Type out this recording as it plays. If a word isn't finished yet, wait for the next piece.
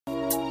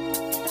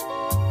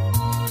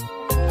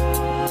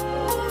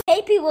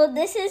Hey people,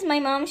 this is my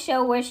mom's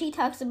show where she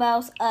talks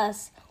about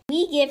us.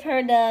 We give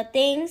her the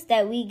things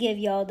that we give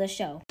y'all the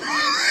show.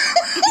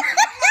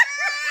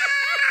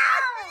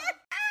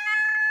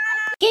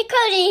 Get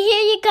Cody,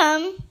 here you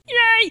come.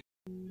 Yay!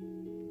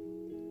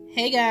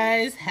 Hey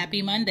guys,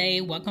 happy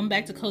Monday. Welcome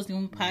back to Cozy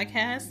Womb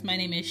Podcast. My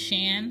name is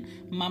Shan,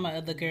 mama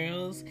of the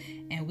girls,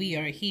 and we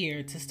are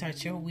here to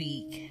start your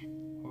week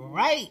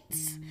right.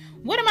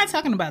 What am I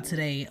talking about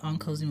today on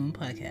Cozy Womb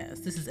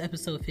Podcast? This is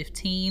episode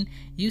 15.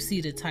 You see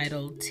the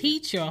title,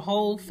 Teach Your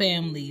Whole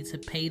Family to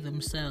Pay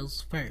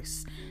Themselves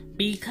First.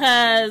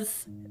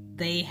 Because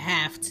they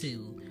have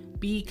to.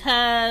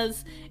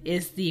 Because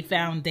it's the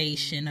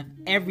foundation of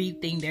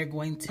everything they're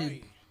going to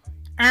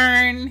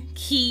earn,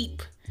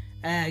 keep,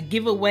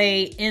 give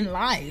away in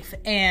life.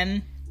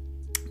 And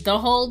the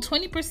whole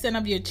 20%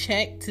 of your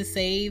check to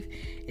save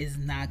is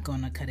not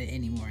gonna cut it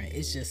anymore.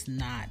 It's just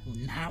not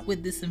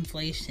with this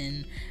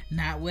inflation,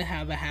 not with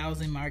how the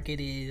housing market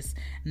is,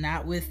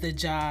 not with the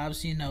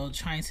jobs,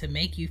 trying to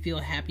make you feel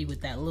happy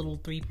with that little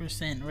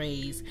 3%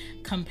 raise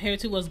compared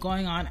to what's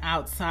going on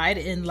outside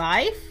in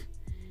life.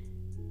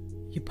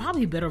 You're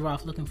probably better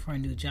off looking for a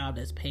new job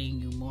that's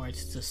paying you more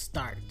to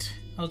start,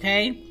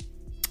 okay?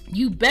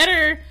 You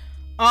better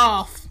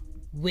off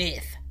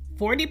with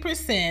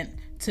 40%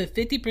 to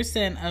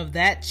 50% of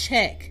that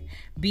check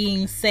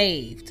being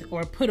saved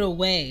or put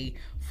away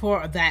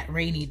for that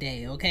rainy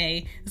day,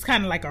 okay? It's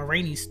kind of like a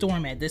rainy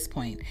storm at this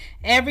point.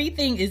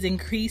 Everything is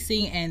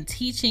increasing, and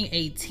teaching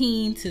a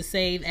teen to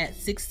save at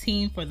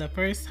 16 for the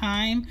first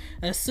time,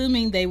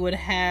 assuming they would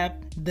have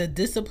the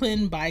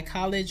discipline by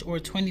college or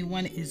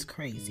 21, is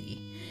crazy.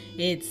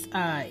 It's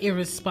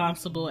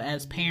irresponsible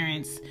as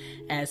parents,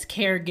 as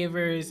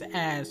caregivers,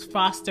 as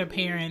foster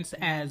parents,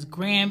 as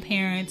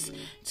grandparents,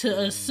 to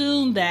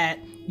assume that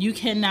you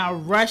can now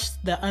rush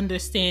the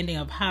understanding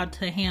of how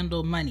to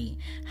handle money,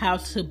 how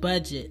to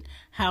budget,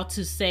 how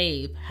to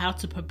save, how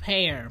to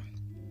prepare,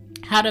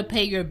 how to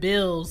pay your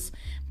bills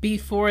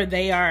before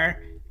they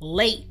are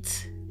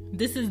late.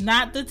 This is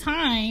not the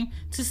time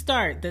to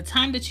start. The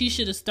time that you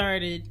should have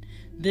started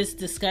this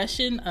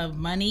discussion of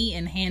money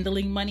and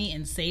handling money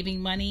and saving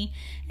money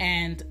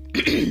and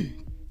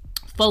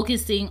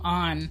focusing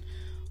on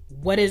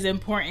what is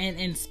important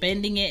and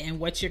spending it and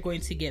what you're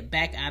going to get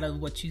back out of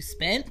what you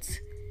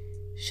spent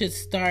should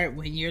start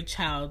when your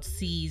child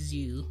sees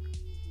you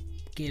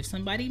give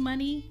somebody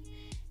money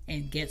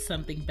and get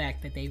something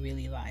back that they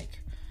really like.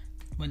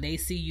 When they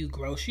see you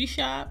grocery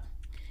shop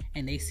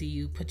and they see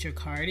you put your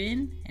card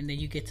in and then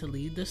you get to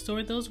leave the store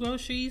with those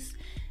groceries,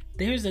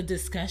 there's a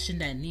discussion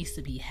that needs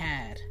to be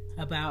had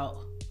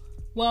about,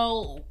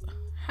 well,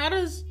 how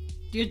does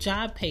your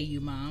job pay you,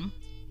 Mom?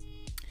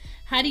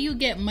 How do you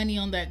get money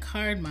on that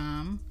card,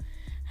 Mom?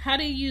 How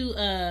do you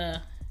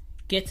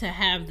get to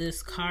have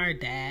this card,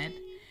 Dad?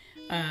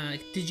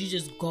 Did you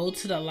just go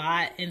to the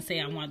lot and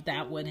say, I want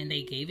that one, and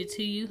they gave it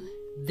to you?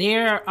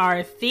 There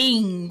are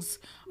things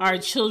our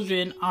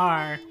children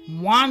are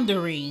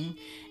wandering,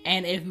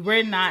 and if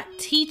we're not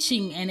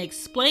teaching and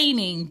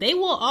explaining, they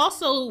will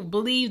also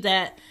believe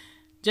that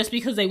just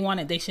because they want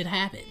it, they should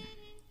have it.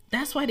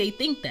 That's why they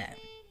think that.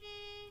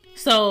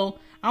 So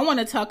I want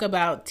to talk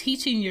about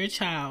teaching your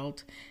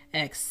child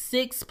at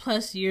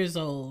 6+ years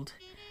old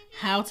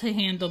how to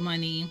handle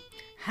money,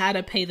 how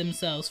to pay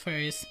themselves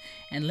first,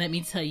 and let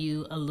me tell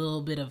you a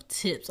little bit of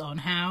tips on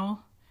how.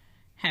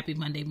 Happy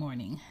Monday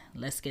morning.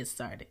 Let's get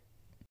started.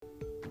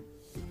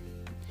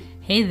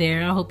 Hey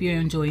there, I hope you're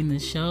enjoying the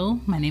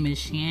show. My name is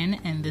Shan,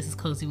 and this is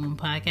Cozy Womb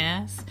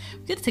Podcast.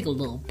 We're going to take a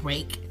little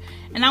break,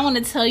 and I want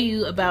to tell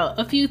you about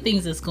a few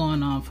things that's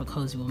going on for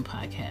Cozy Womb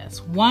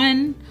Podcast.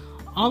 One,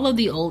 all of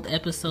the old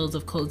episodes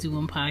of Cozy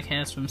Womb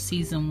Podcast from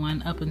season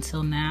 1 up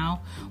until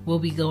now will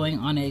be going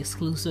on an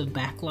exclusive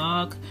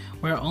backlog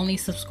where only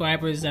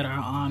subscribers that are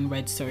on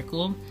Red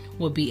Circle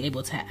will be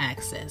able to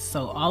access.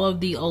 So all of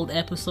the old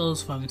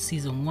episodes from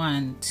season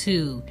 1,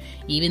 2,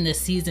 even the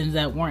seasons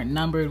that weren't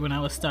numbered when I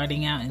was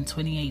starting out in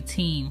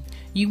 2018,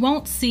 you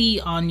won't see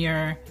on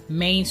your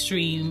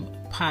mainstream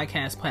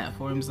podcast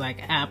platforms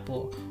like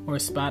Apple or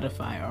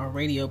Spotify or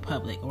Radio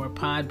Public or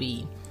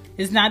Podbean.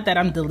 It's not that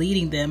I'm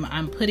deleting them.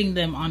 I'm putting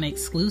them on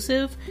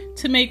exclusive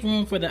to make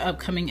room for the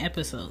upcoming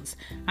episodes.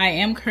 I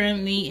am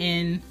currently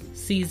in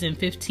season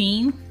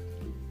 15.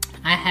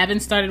 I haven't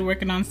started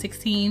working on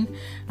 16.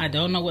 I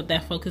don't know what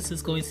that focus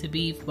is going to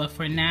be, but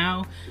for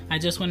now, I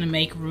just want to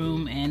make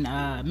room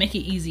and make it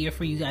easier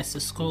for you guys to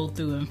scroll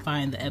through and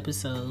find the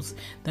episodes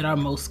that are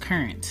most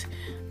current.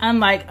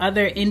 Unlike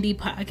other indie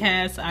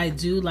podcasts, I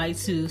do like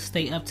to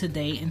stay up to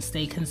date and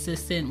stay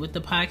consistent with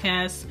the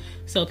podcast,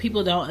 so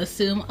people don't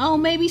assume, oh,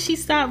 maybe she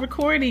stopped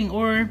recording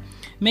or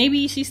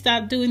maybe she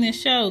stopped doing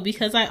this show,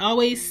 because I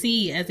always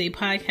see as a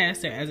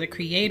podcaster, as a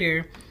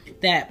creator,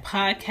 that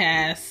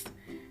podcasts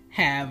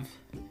have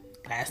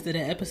lasted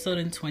an episode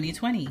in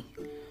 2020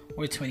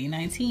 or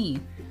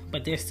 2019,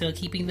 but they're still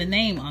keeping the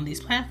name on these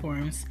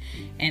platforms,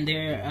 and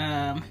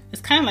they're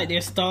it's kind of like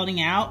they're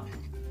stalling out.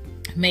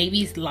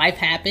 Maybe life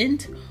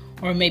happened,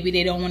 or maybe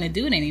they don't want to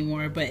do it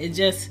anymore, but it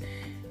just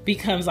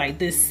becomes like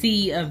this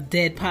sea of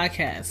dead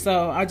podcasts.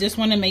 So I just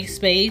want to make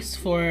space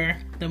for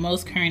the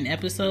most current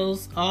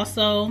episodes.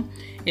 Also,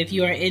 if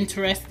you are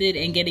interested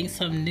in getting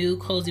some new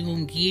Cozy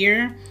Womb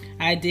gear,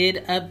 I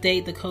did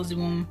update the Cozy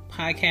Womb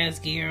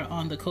podcast gear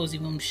on the Cozy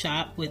Womb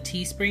shop with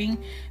Teespring,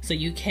 so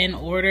you can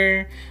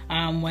order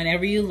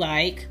whenever you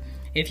like.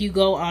 If you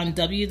go on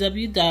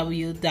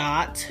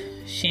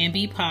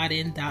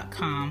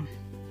www.shanbypodden.com,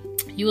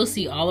 you will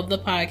see all of the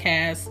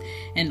podcasts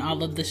and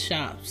all of the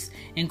shops,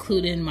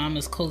 including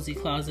Mama's Cozy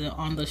Closet,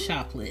 on the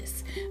shop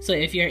list. So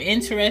if you're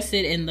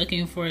interested in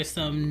looking for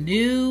some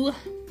new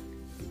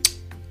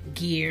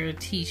gear,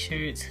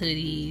 t-shirts,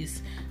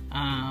 hoodies,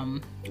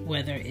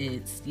 whether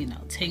it's,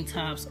 tank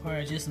tops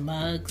or just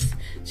mugs,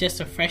 just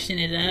to freshen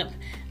it up,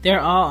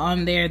 they're all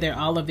on there. They're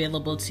all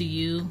available to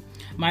you.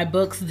 My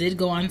books did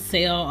go on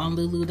sale on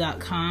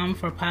lulu.com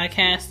for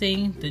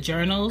podcasting, the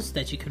journals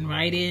that you can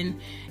write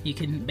in. You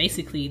can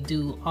basically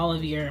do all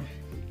of your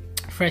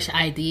fresh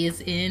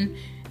ideas in.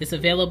 It's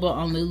available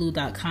on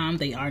lulu.com.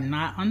 They are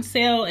not on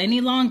sale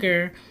any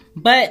longer,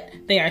 but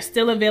they are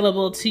still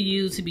available to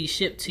you to be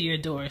shipped to your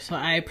door. So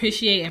I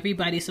appreciate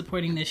everybody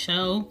supporting the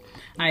show.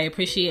 I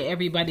appreciate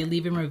everybody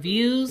leaving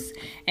reviews.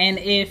 And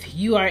if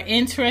you are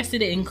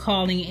interested in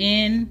calling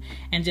in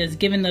and just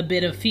giving a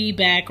bit of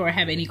feedback or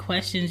have any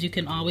questions, you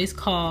can always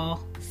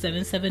call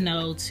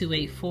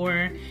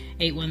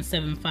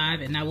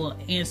 770-284-8175 and I will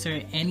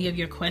answer any of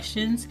your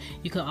questions.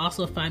 You can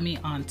also find me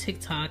on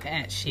TikTok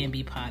at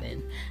Shanby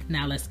Podden.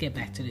 Now let's get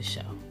back to the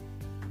show.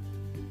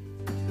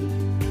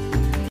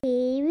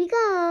 Here we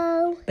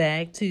go.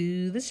 Back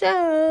to the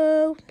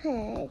show.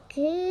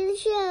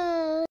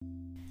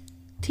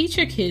 Teach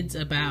your kids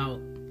about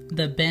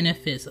the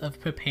benefits of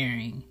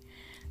preparing.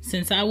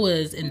 Since I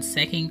was in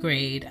second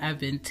grade, I've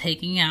been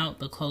taking out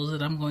the clothes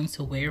that I'm going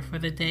to wear for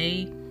the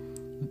day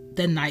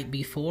the night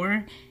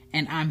before,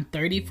 and I'm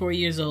 34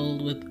 years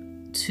old with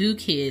 2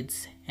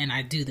 kids, and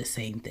I do the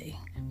same thing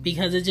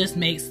because it just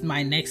makes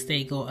my next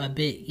day go a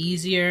bit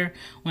easier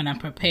when I'm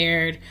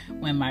prepared,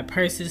 when my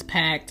purse is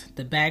packed,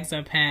 the bags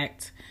are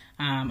packed.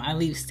 I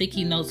leave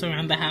sticky notes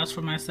around the house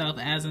for myself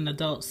as an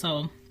adult.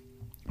 So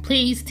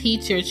please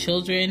teach your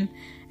children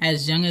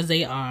as young as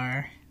they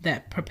are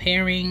that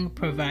preparing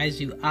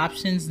provides you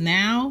options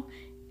now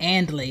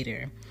and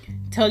later.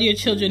 Tell your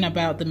children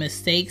about the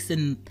mistakes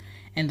and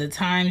the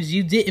times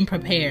you didn't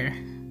prepare,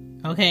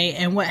 okay,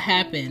 and what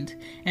happened.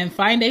 And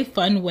find a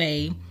fun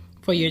way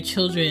for your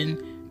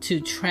children to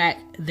track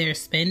their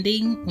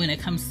spending when it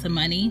comes to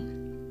money,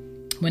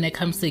 when it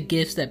comes to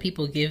gifts that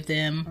people give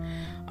them.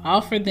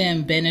 Offer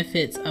them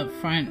benefits up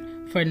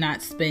front for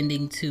not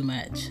spending too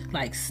much,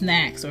 like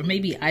snacks or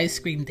maybe ice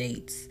cream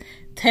dates.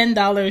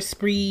 $10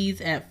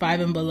 sprees at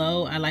Five and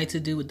Below I like to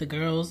do with the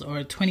girls,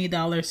 or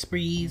 $20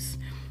 sprees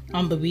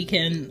on the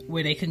weekend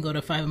where they can go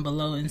to Five and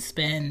Below and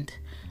spend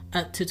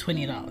up to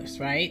 $20,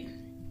 right?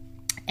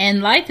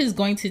 And life is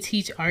going to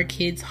teach our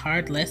kids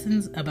hard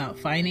lessons about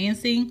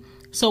financing,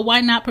 so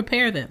why not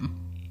prepare them?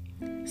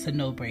 It's a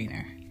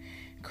no-brainer.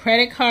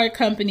 Credit card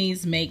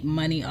companies make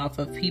money off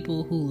of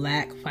people who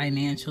lack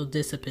financial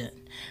discipline,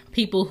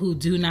 people who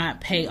do not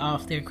pay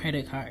off their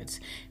credit cards,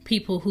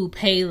 people who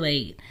pay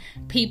late,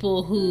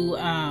 people who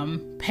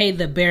pay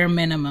the bare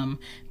minimum,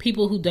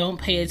 people who don't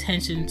pay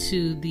attention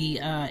to the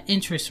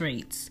interest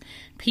rates,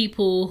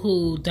 people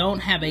who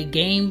don't have a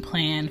game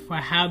plan for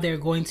how they're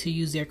going to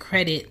use their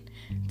credit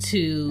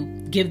to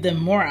give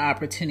them more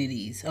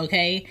opportunities,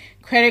 okay?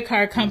 Credit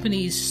card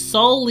companies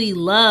solely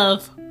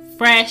love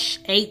fresh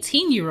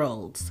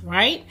 18-year-olds,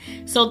 right?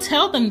 So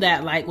tell them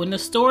that, like, when the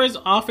stores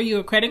offer you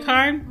a credit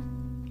card,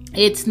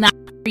 it's not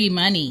free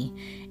money.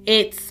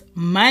 It's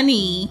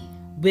money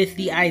with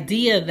the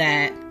idea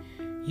that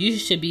you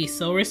should be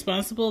so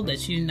responsible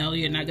that you know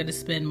you're not going to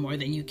spend more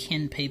than you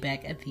can pay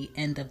back at the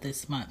end of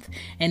this month.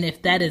 And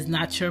if that is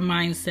not your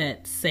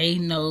mindset, say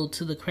no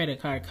to the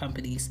credit card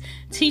companies.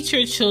 Teach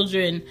your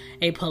children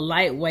a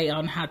polite way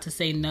on how to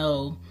say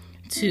no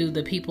to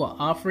the people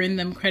offering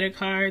them credit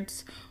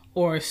cards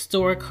or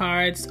store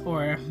cards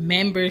or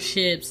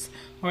memberships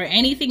or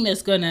anything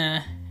that's going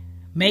to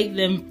make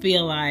them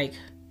feel like,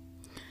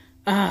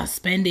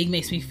 spending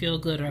makes me feel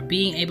good, or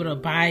being able to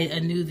buy a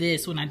new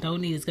this when I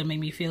don't need is going to make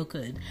me feel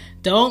good.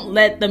 Don't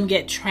let them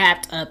get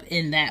trapped up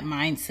in that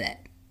mindset.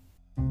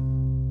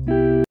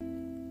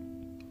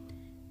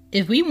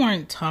 If we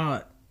weren't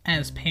taught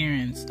as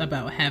parents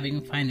about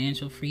having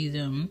financial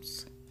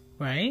freedoms,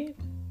 right?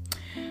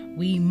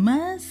 We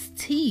must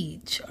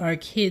teach our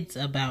kids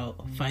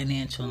about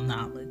financial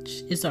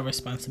knowledge. It's our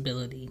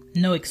responsibility.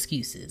 No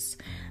excuses.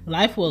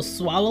 Life will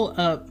swallow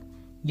up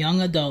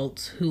young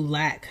adults who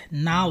lack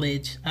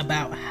knowledge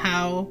about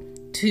how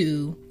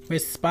to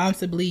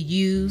responsibly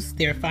use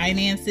their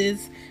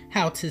finances,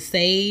 how to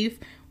save,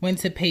 when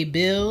to pay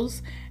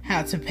bills,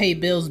 how to pay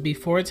bills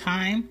before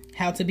time,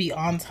 how to be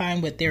on time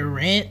with their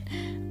rent,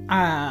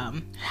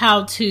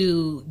 how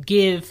to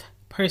give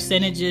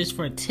percentages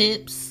for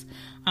tips.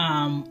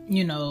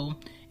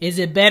 Is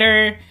it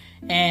better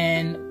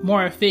and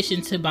more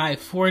efficient to buy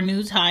 4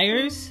 new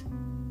tires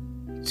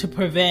to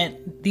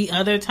prevent the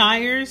other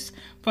tires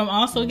from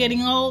also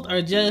getting old,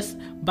 or just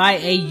buy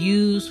a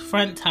used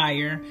front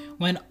tire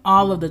when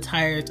all of the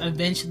tires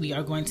eventually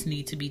are going to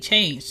need to be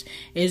changed?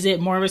 Is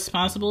it more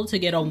responsible to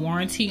get a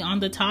warranty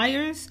on the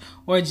tires,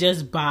 or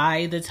just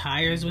buy the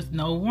tires with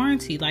no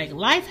warranty? Like,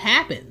 life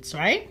happens,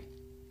 right?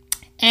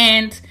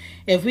 And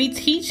if we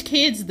teach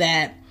kids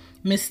that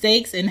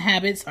mistakes and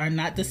habits are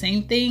not the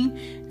same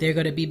thing, they're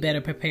going to be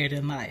better prepared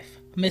in life.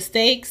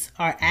 Mistakes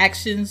are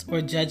actions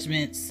or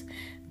judgments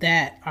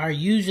that are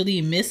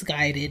usually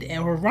misguided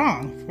or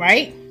wrong,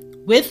 right?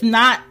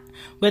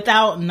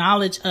 Without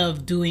knowledge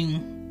of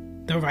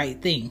doing the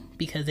right thing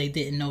because they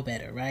didn't know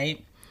better,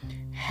 right?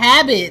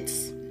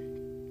 Habits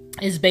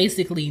is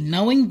basically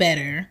knowing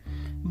better,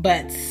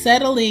 but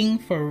settling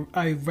for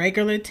a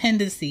regular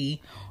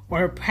tendency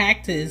or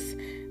practice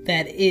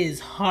that is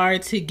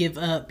hard to give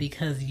up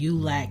because you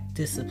lack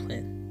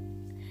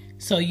discipline.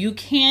 So you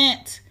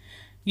can't,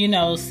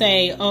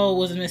 say, oh, it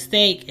was a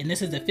mistake and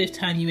this is the 5th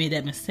time you made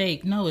that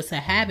mistake. No, it's a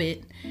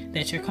habit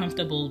that you're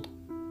comfortable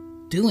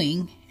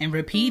doing and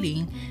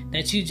repeating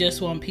that you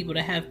just want people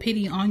to have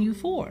pity on you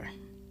for.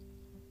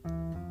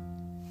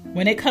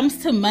 When it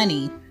comes to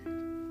money,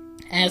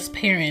 as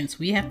parents,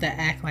 we have to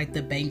act like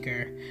the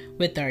banker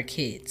with our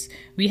kids.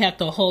 We have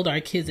to hold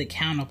our kids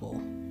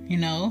accountable.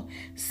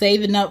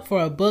 Saving up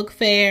for a book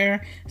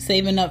fair,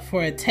 saving up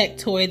for a tech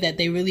toy that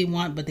they really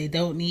want but they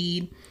don't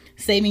need,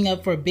 saving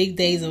up for big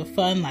days of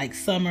fun like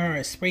summer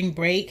or spring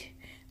break.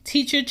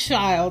 Teach your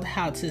child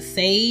how to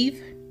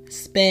save,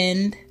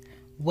 spend,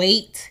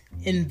 wait,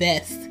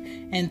 invest,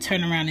 and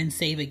turn around and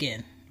save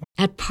again.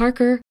 At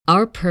Parker,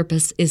 our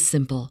purpose is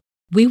simple.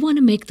 We want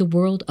to make the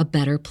world a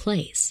better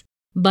place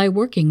by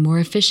working more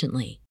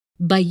efficiently,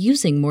 by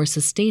using more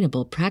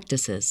sustainable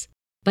practices,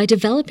 by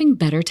developing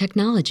better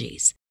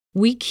technologies.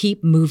 We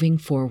keep moving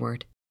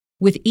forward.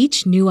 With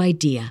each new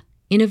idea,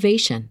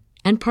 innovation,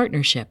 and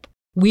partnership,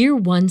 we're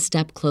one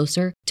step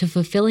closer to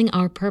fulfilling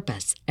our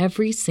purpose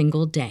every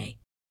single day.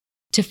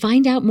 To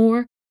find out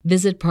more,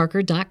 visit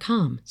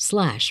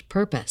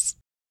parker.com/purpose.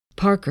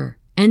 Parker,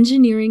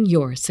 engineering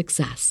your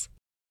success.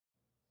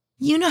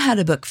 You know how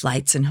to book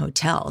flights and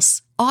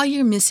hotels. All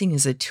you're missing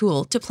is a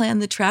tool to plan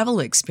the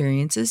travel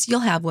experiences you'll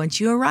have once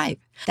you arrive.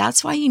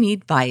 That's why you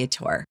need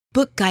Viator.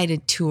 Book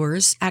guided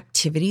tours,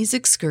 activities,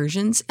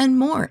 excursions, and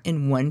more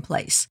in one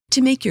place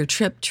to make your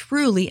trip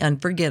truly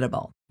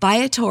unforgettable.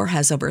 Viator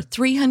has over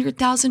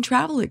 300,000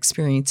 travel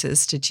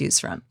experiences to choose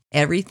from.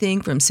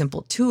 Everything from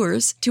simple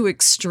tours to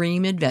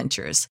extreme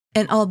adventures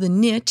and all the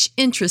niche,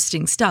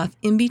 interesting stuff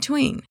in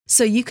between.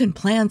 So you can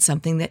plan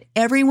something that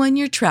everyone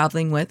you're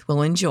traveling with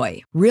will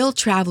enjoy. Real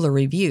traveler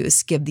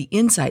reviews give the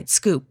inside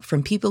scoop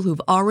from people who've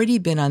already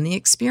been on the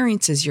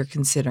experiences you're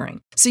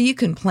considering. So you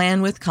can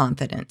plan with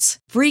confidence.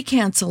 Free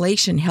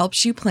cancellation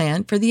helps you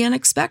plan for the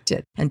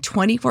unexpected. And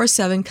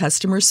 24/7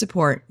 customer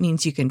support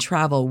means you can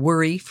travel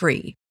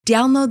worry-free.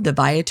 Download the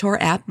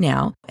Viator app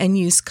now and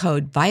use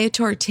code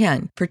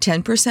Viator10 for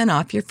 10%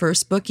 off your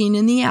first booking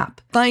in the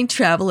app. Find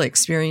travel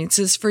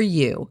experiences for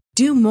you.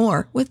 Do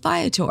more with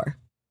Viator.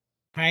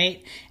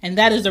 Right? And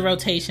that is the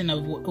rotation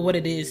of what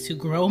it is to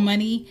grow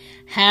money,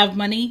 have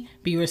money,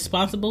 be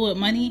responsible with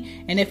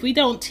money. And if we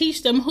don't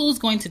teach them, who's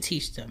going to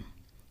teach them?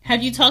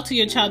 Have you talked to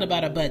your child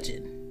about a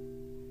budget?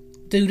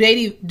 Do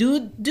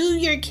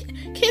your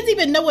kids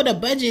even know what a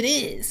budget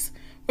is?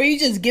 Or you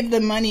just give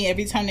them money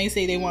every time they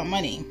say they want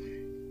money?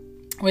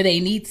 Or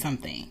they need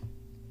something.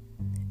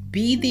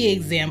 Be the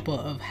example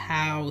of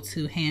how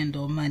to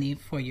handle money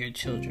for your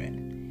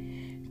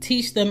children.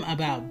 Teach them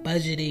about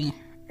budgeting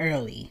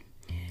early.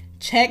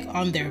 Check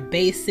on their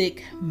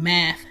basic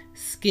math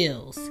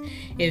skills.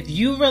 If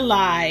you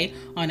rely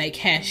on a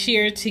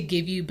cashier to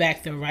give you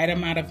back the right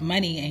amount of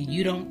money and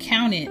you don't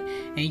count it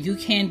and you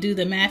can't do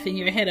the math in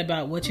your head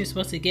about what you're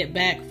supposed to get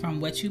back from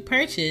what you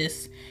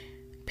purchase,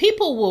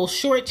 people will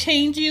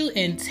shortchange you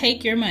and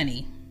take your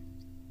money.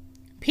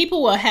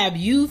 People will have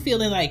you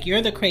feeling like you're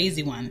the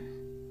crazy one.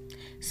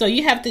 So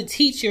you have to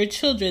teach your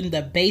children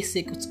the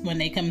basics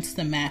when it comes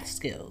to math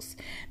skills.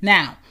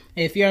 Now,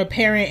 if you're a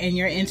parent and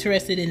you're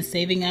interested in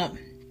saving up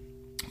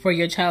for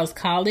your child's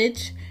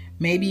college,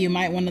 maybe you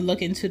might want to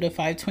look into the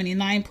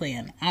 529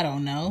 plan. I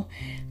don't know.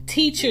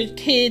 Teach your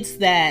kids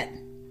that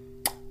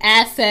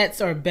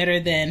assets are better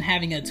than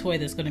having a toy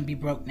that's going to be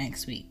broke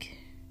next week.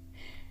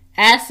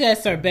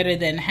 Assets are better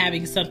than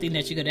having something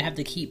that you're going to have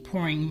to keep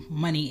pouring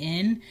money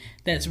in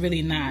that's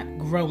really not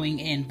growing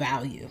in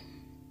value.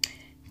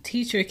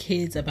 Teach your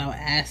kids about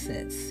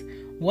assets.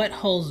 What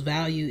holds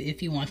value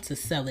if you want to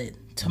sell it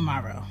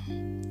tomorrow?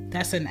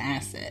 That's an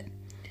asset.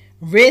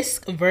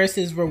 Risk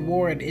versus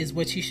reward is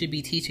what you should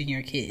be teaching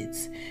your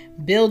kids.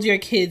 Build your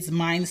kids'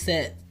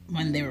 mindset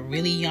when they're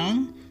really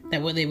young,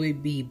 that they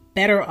would be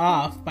better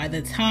off by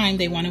the time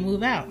they want to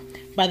move out,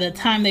 by the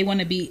time they want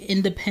to be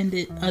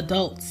independent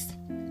adults.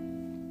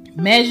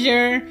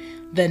 Measure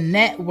the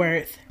net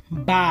worth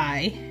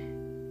by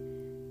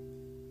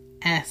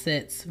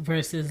assets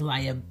versus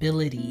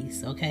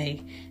liabilities,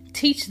 okay?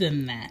 Teach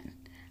them that.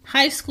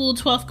 High school,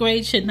 12th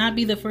grade should not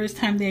be the first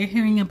time they're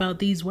hearing about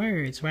these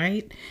words,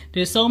 right?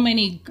 There's so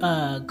many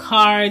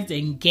cards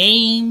and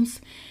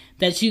games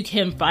that you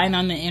can find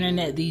on the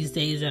internet these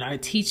days that are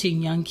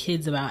teaching young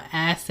kids about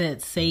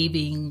assets,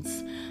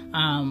 savings,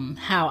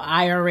 how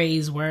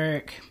IRAs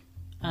work,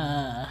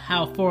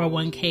 how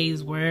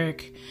 401ks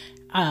work,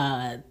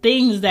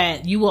 things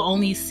that you will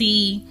only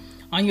see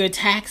on your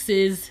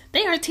taxes.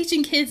 They are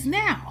teaching kids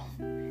now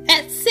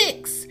at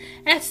 6,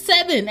 at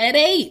 7, at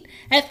 8,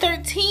 at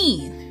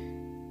 13.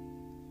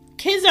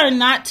 Kids are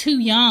not too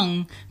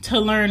young to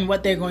learn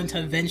what they're going to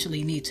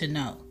eventually need to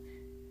know.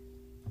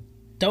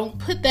 Don't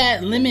put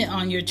that limit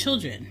on your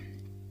children.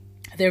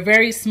 They're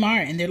very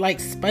smart and they're like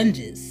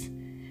sponges.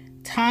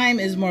 Time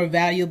is more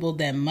valuable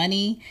than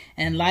money,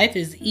 and life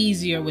is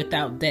easier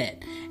without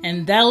debt.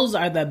 And those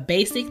are the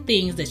basic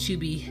things that you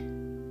be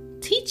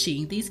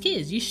teaching these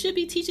kids. You should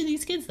be teaching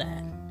these kids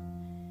that.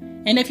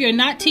 And if you're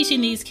not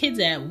teaching these kids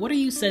that, what are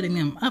you setting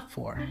them up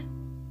for?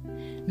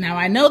 Now,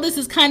 I know this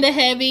is kind of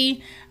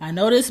heavy. I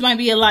know this might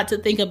be a lot to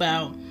think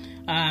about.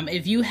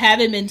 If you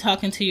haven't been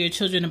talking to your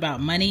children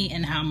about money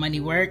and how money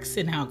works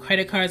and how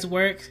credit cards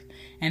work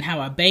and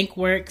how a bank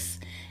works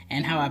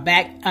and how a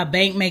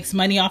bank makes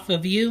money off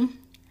of you,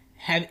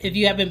 if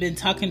you haven't been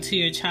talking to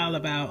your child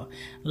about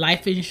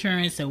life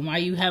insurance and why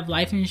you have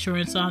life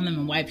insurance on them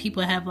and why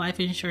people have life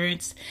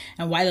insurance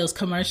and why those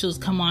commercials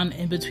come on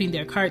in between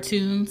their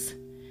cartoons,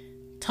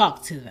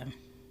 talk to them.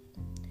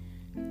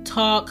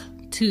 Talk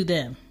to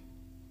them.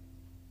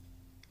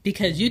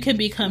 Because you can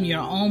become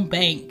your own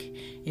bank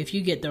if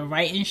you get the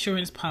right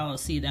insurance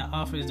policy that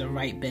offers the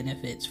right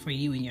benefits for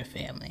you and your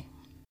family.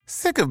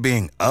 Sick of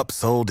being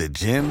upsold at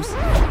gyms?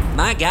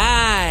 My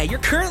guy, you're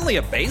currently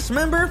a base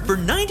member? For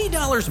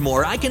 $90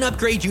 more, I can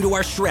upgrade you to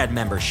our Shred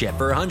membership.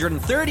 For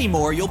 $130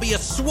 more, you'll be a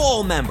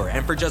Swole member.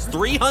 And for just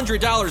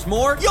 $300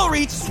 more, you'll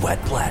reach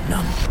Sweat Platinum.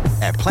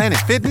 At Planet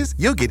Fitness,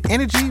 you'll get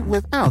energy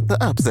without the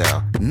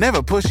upsell.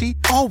 Never pushy,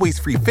 always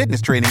free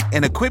fitness training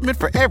and equipment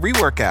for every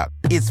workout.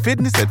 It's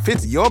fitness that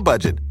fits your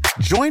budget.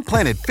 Join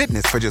Planet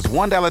Fitness for just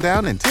 $1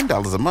 down and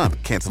 $10 a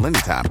month. Cancel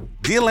anytime.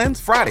 Deal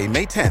ends Friday,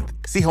 May 10th.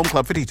 See Home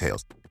Club for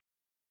details.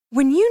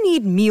 When you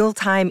need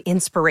mealtime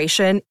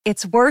inspiration,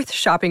 it's worth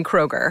shopping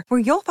Kroger, where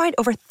you'll find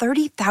over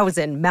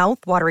 30,000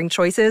 mouth-watering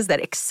choices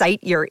that excite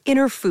your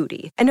inner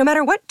foodie. And no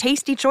matter what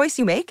tasty choice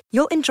you make,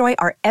 you'll enjoy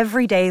our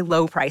everyday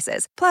low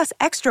prices, plus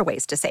extra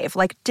ways to save,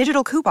 like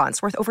digital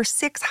coupons worth over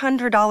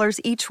 $600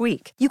 each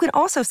week. You can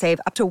also save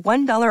up to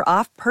 $1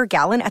 off per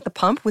gallon at the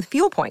pump with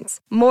fuel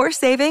points. More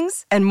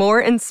savings and more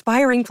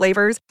inspiring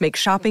flavors make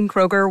shopping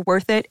Kroger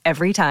worth it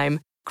every time.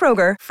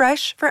 Kroger,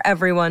 fresh for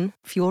everyone.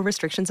 Fuel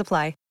restrictions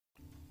apply.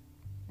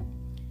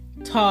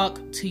 Talk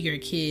to your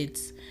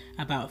kids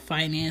about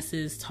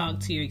finances.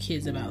 Talk to your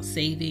kids about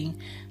saving.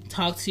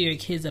 Talk to your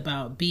kids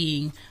about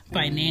being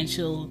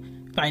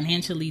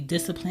financially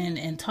disciplined.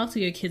 And talk to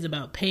your kids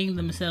about paying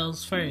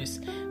themselves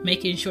first.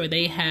 Making sure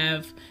they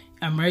have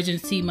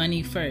emergency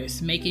money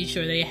first. Making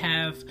sure they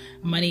have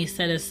money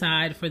set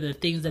aside for the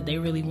things that they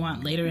really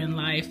want later in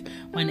life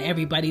when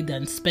everybody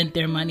done spent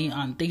their money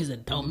on things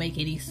that don't make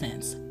any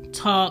sense.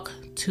 Talk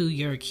to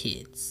your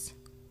kids.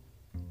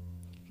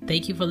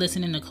 Thank you for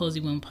listening to Cozy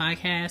Womb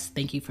Podcast.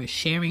 Thank you for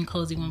sharing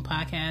Cozy Womb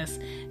Podcast.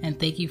 And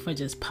thank you for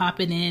just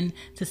popping in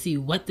to see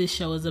what this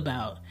show is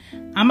about.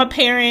 I'm a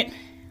parent.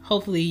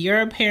 Hopefully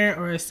you're a parent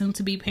or a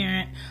soon-to-be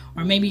parent.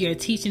 Or maybe you're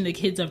teaching the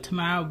kids of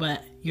tomorrow,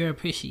 but you're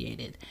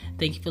appreciated.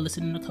 Thank you for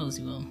listening to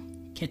Cozy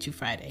Womb. Catch you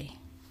Friday.